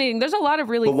fascinating. There's a lot of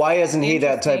really. But why isn't he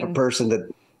that type of person that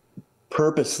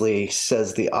purposely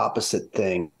says the opposite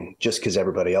thing just because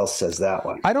everybody else says that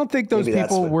one? I don't think those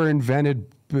people were invented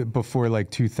before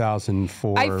like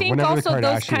 2004. I think also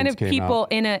those kind of people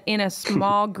in a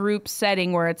small group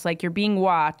setting where it's like you're being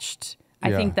watched.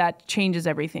 I think that changes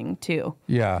everything too.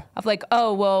 Yeah. Of like,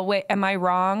 oh, well, wait, am I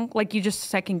wrong? Like you just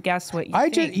second guess what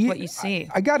you what you see.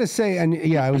 I got to say,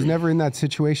 and I was never in that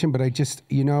situation, but I just,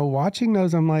 watching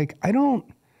those, I'm like,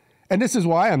 and this is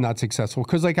why I'm not successful.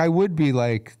 Cause like, I would be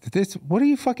like what are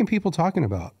you fucking people talking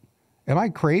about? Am I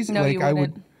crazy? No, like you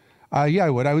wouldn't. I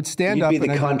would. I would stand up. You'd be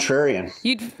the contrarian.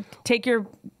 You'd take your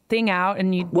thing out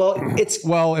and you'd. Well,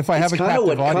 if I have a kind of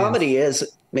what audience. Comedy is.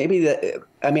 Maybe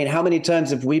how many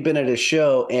times have we been at a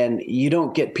show and you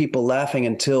don't get people laughing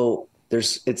until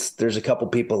there's a couple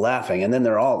people laughing, and then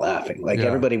they're all laughing. Like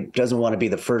everybody doesn't want to be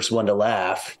the first one to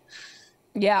laugh.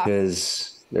 Yeah.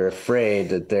 Because they're afraid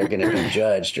that they're going to be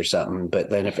judged or something. But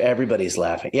then if everybody's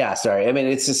laughing, sorry. I mean,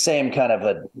 it's the same kind of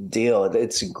a deal.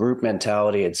 It's a group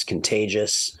mentality. It's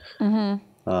contagious.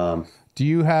 Mm-hmm. Do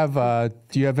you have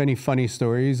any funny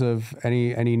stories of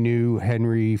any new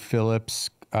Henry Phillips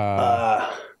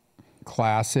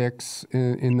classics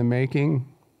in the making?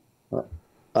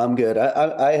 I'm good.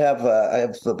 I have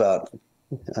about,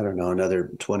 I don't know,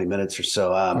 another 20 minutes or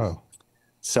so.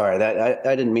 Sorry, that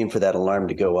I didn't mean for that alarm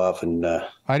to go off, and I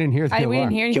didn't hear the alarm. We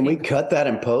didn't hear anything. Can we cut that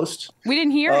in post? We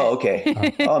didn't hear it. Oh, okay.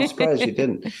 I'm surprised you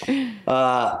didn't.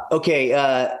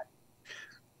 Okay.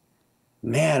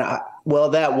 Man,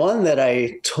 that one that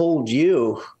I told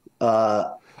you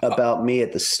about me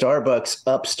at the Starbucks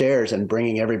upstairs and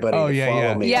bringing everybody to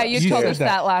follow me. Yeah, you told us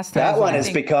that last time. That one has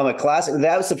become a classic.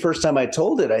 That was the first time I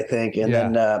told it, I think. And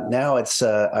then now it's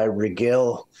I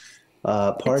regale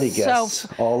party guests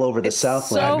all over the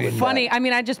Southland. So funny. I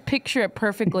mean, I just picture it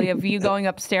perfectly of you going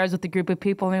upstairs with a group of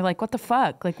people and they're like, what the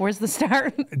fuck? Like, where's the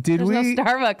star? There's no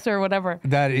Starbucks or whatever.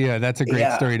 That's a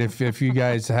great story. If you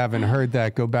guys haven't heard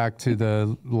that, go back to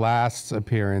the last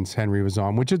appearance Henry was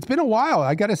on, which it's been a while.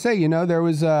 I got to say, there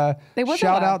was a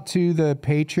shout out to the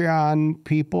Patreon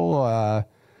people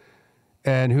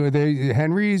and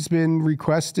Henry's been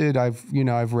requested. I've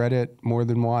read it more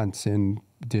than once in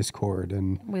Discord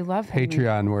and we love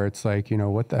Patreon, where it's like,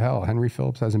 what the hell? Henry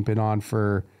Phillips hasn't been on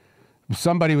for.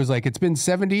 Somebody was like, it's been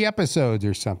 70 episodes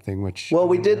or something. Which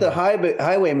we did the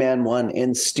Highwayman one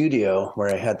in studio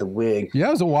where I had the wig. Yeah,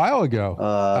 it was a while ago.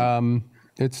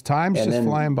 Time's just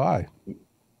flying by.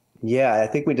 Yeah, I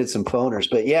think we did some phoners,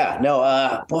 but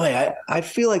I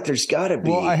feel like there's got to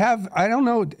be. Well, I don't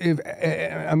know if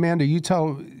Amanda, you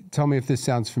tell me if this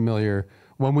sounds familiar.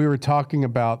 When we were talking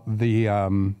about the,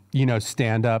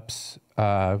 stand-ups,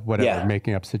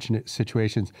 making up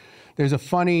situations, there's a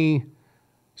funny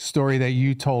story that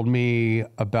you told me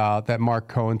about that Mark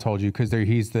Cohen told you, because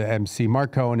he's the MC.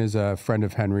 Mark Cohen is a friend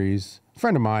of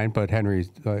mine, but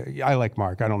Henry's, I like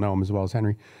Mark. I don't know him as well as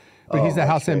Henry. But he's the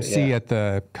house MC at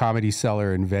the Comedy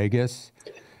Cellar in Vegas.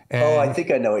 And I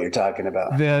think I know what you're talking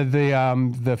about.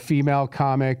 The female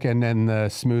comic and then the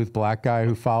smooth black guy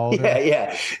who followed her.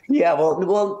 Yeah.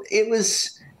 Well, he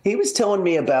was telling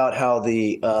me about how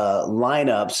the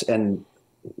lineups, and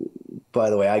by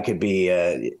the way, I could be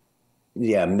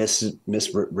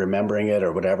misremembering it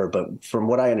or whatever, but from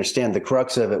what I understand, the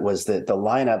crux of it was that the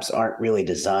lineups aren't really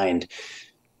designed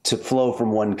to flow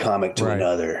from one comic to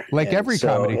another. Like every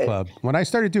comedy club. When I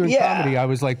started doing comedy, I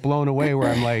was like blown away, where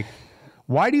I'm like,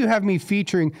 why do you have me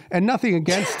featuring, and nothing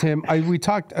against him. We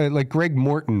talked, like Greg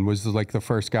Morton was like the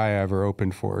first guy I ever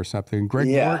opened for or something. Greg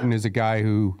Morton is a guy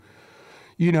who,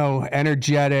 you know,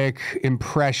 energetic,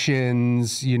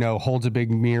 impressions, you know, holds a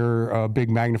big mirror, a big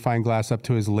magnifying glass up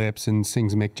to his lips and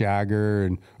sings Mick Jagger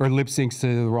or lip syncs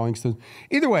to the Rolling Stones.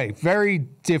 Either way, very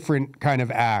different kind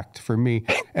of act for me.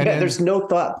 And there's no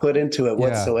thought put into it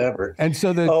whatsoever. And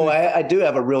so I do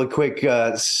have a really quick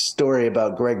story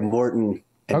about Greg Morton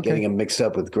and getting him mixed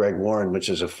up with Greg Warren, which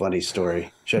is a funny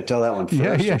story. Should I tell that one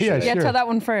first? Yeah, sure. Tell that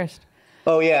one first.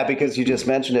 Oh, yeah, because you just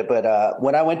mentioned it. But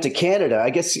when I went to Canada,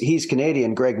 I guess he's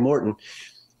Canadian, Greg Morton,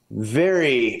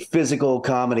 very physical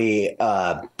comedy,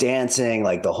 dancing,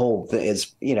 like the whole thing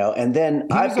is, you know. And then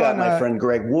I've got my friend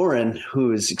Greg Warren,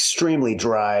 who is extremely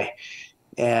dry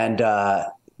and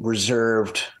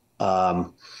reserved, really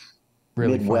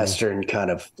Midwestern kind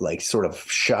of like sort of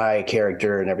shy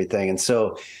character and everything. And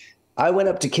so I went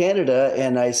up to Canada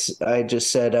and I just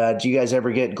said, do you guys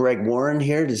ever get Greg Warren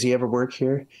here? Does he ever work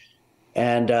here?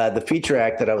 And the feature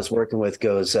act that I was working with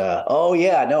goes, oh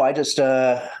yeah, no, I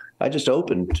just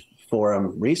opened for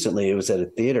him recently. It was at a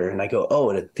theater. And I go,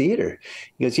 oh, at a theater?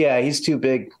 He goes, yeah, he's too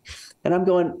big. And I'm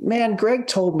going, man, Greg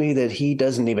told me that he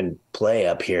doesn't even play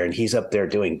up here and he's up there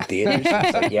doing theaters.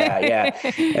 He's like, yeah.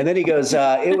 And then he goes,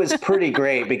 it was pretty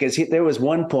great because there was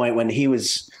one point when he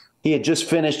had just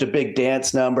finished a big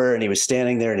dance number and he was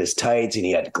standing there in his tights and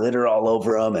he had glitter all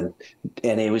over him. And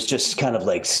it was just kind of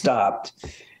like stopped.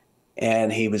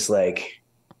 And he was like,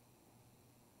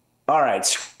 all right,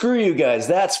 screw you guys.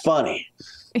 That's funny.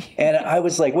 And I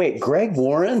was like, wait, Greg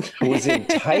Warren was in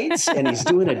tights and he's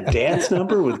doing a dance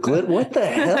number with glitter? What the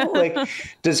hell? Like,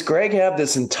 does Greg have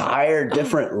this entire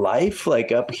different life,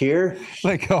 like up here?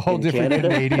 Like a whole different Canada?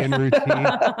 Canadian routine.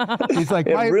 He's like,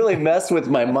 it really messed with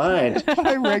my mind.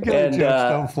 My regular jokes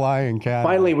don't fly in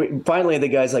Canada. Finally, the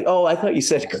guy's like, oh, I thought you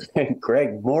said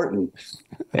Greg Morton.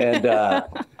 And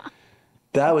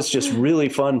that was just really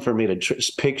fun for me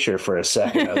to picture for a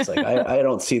second. I was like, I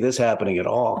don't see this happening at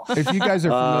all. If you guys are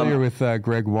familiar with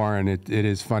Greg Warren, it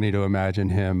is funny to imagine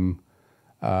him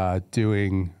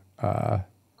doing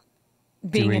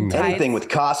anything with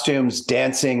costumes,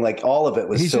 dancing, like all of it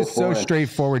was he's so just foreign. So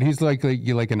straightforward. He's like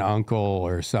an uncle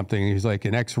or something. He's like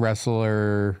an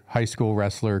ex-wrestler, high school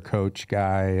wrestler, coach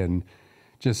guy, and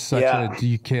just such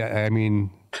you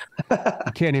can't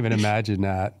even imagine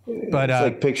that. But it's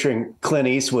like picturing Clint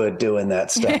Eastwood doing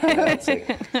that stuff. You know? It's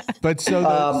like, but so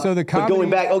the comedy. But going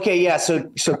back, okay, yeah. So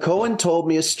Cohen told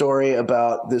me a story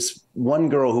about this one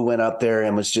girl who went up there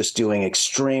and was just doing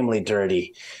extremely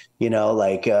dirty, you know,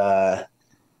 like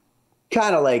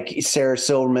kind of like Sarah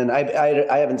Silverman.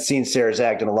 I haven't seen Sarah's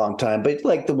act in a long time, but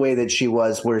like the way that she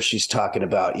was, where she's talking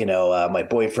about, you know, my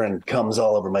boyfriend comes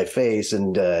all over my face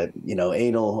and, you know,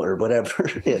 anal or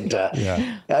whatever. And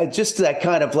just that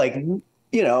kind of like,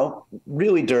 you know,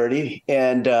 really dirty.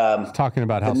 And talking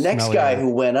about how the next guy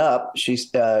who went up,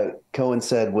 Cohen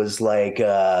said was like,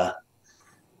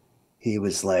 he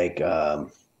was like,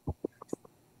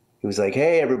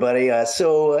 hey, everybody.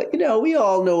 So, you know, we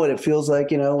all know what it feels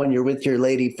like, you know, when you're with your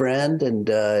lady friend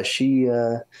and she,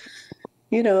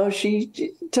 you know,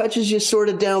 she touches you sort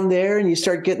of down there and you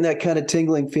start getting that kind of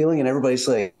tingling feeling. And everybody's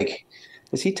like,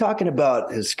 is he talking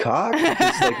about his cock?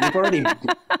 It's like,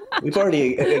 we've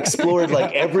already explored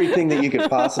like everything that you could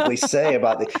possibly say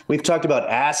about we've talked about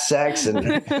ass sex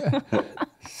and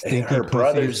her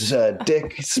brother's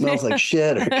dick smells like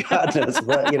shit or God knows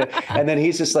what, you know. And then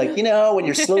he's just like, you know, when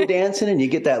you're slow dancing and you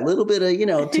get that little bit of, you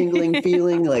know, tingling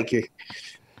feeling, like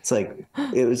it's like,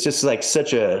 it was just like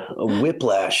such a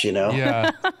whiplash, you know?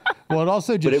 Yeah. Well, it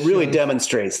also just, but it really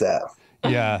demonstrates that.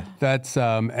 Yeah, that's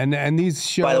and these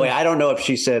shows. By the way, I don't know if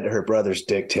she said her brother's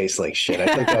dick tastes like shit. I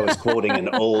think I was quoting an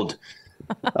old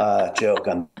joke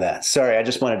on that. Sorry, I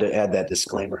just wanted to add that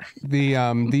disclaimer.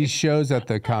 These shows at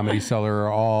the Comedy Cellar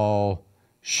are all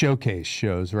showcase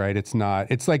shows, right? It's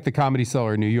like the Comedy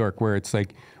Cellar in New York, where it's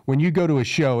like when you go to a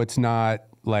show, it's not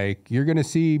like you're going to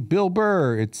see Bill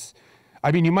Burr.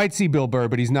 I mean, you might see Bill Burr,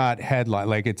 but he's not headline.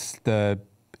 Like it's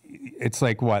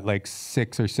like what, like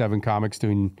 6 or 7 comics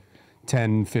doing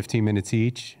 10, 15 minutes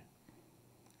each.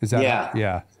 Is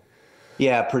that?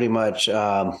 Yeah, pretty much.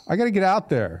 I got to get out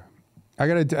there.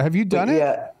 Have you done it?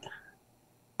 Yeah.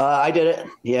 I did it.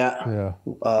 Yeah.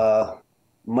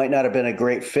 Might not have been a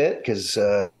great fit because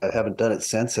I haven't done it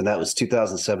since, and that was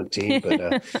 2017.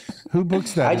 But who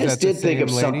books that? I just did think of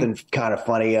something kind of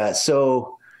funny.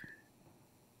 So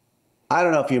I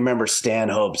don't know if you remember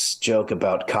Stanhope's joke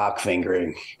about cock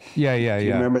fingering. Yeah. Do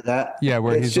you remember that? Yeah,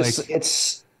 where he's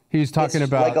talking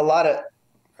about like a lot of.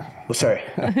 Oh, sorry.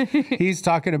 He's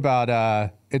talking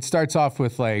about. It starts off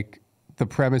with like the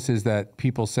premise is that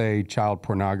people say child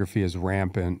pornography is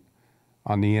rampant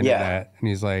on the internet. And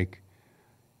he's like,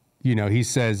 you know, he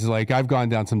says, like, I've gone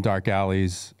down some dark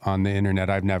alleys on the internet.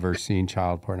 I've never seen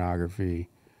child pornography.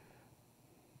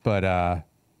 But I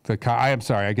am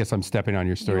sorry. I guess I'm stepping on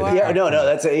your story. Yeah, no,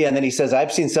 that's it. Yeah, and then he says,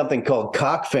 I've seen something called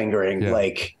cock fingering,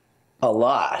 like a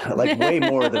lot, like way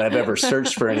more than I've ever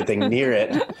searched for anything near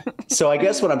it. So I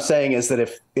guess what I'm saying is that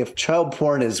if child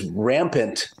porn is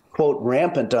rampant, quote,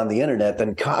 rampant on the internet,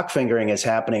 then cock fingering is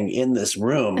happening in this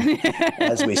room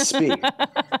as we speak.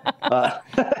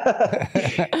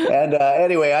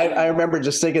 Anyway, I remember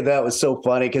just thinking that was so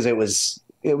funny because it was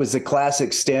the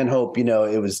classic Stanhope, you know,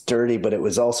 it was dirty, but it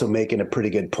was also making a pretty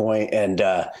good point. And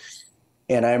I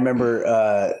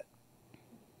remember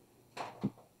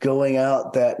going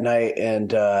out that night and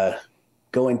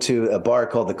going to a bar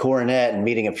called the Coronet and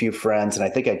meeting a few friends. And I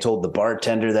think I told the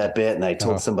bartender that bit, and I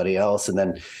told somebody else. And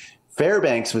then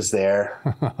Fairbanks was there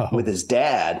with his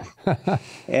dad.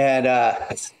 And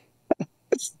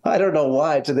I don't know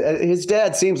why. His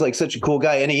dad seems like such a cool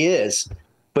guy, and he is.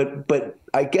 But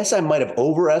I guess I might have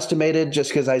overestimated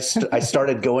just because I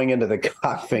started going into the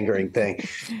cock fingering thing.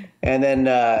 And then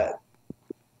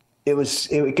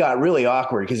it got really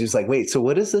awkward because he was like, wait, so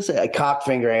what is this? Cock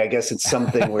fingering, I guess it's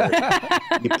something where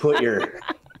you put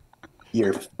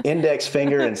your index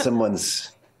finger in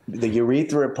the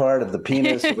urethra part of the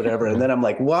penis or whatever. And then I'm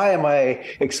like, why am I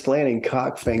explaining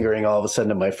cock fingering all of a sudden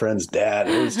to my friend's dad?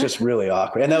 It was just really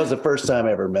awkward. And that was the first time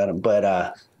I ever met him. But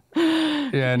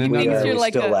yeah, and we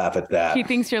still laugh at that. He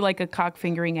thinks you're like a cock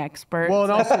fingering expert. Well,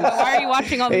 and also, why are you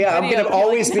watching all these videos? I'm going to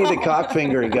always be the cock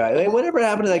fingering guy. Hey, whatever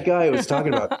happened to that guy who was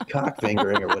talking about cock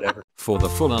fingering or whatever? For the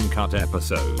full uncut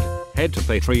episode, head to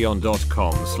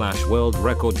patreon.com/World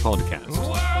Record Podcast.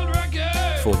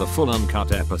 For the full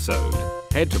uncut episode,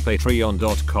 head to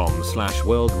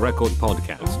patreon.com/World Record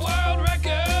Podcast.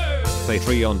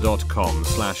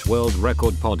 Patreon.com/World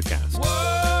Record Podcast.